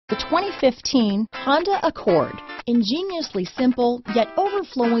The 2015 Honda Accord. Ingeniously simple, yet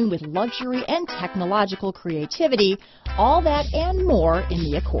overflowing with luxury and technological creativity, all that and more in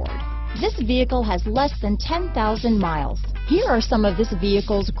the Accord. This vehicle has less than 10,000 miles. Here are some of this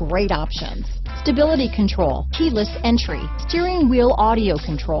vehicle's great options: stability control, keyless entry, steering wheel audio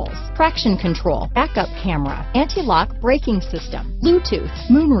controls, traction control, backup camera, anti-lock braking system, Bluetooth,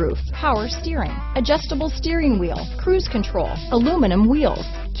 moonroof, power steering, adjustable steering wheel, cruise control, aluminum wheels,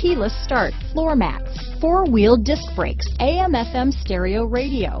 keyless start, floor mats, four-wheel disc brakes, AM/FM stereo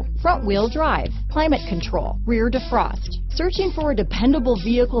radio, front-wheel drive, climate control, rear defrost. Searching for a dependable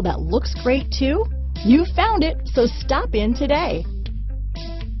vehicle that looks great too? You found it, so stop in today.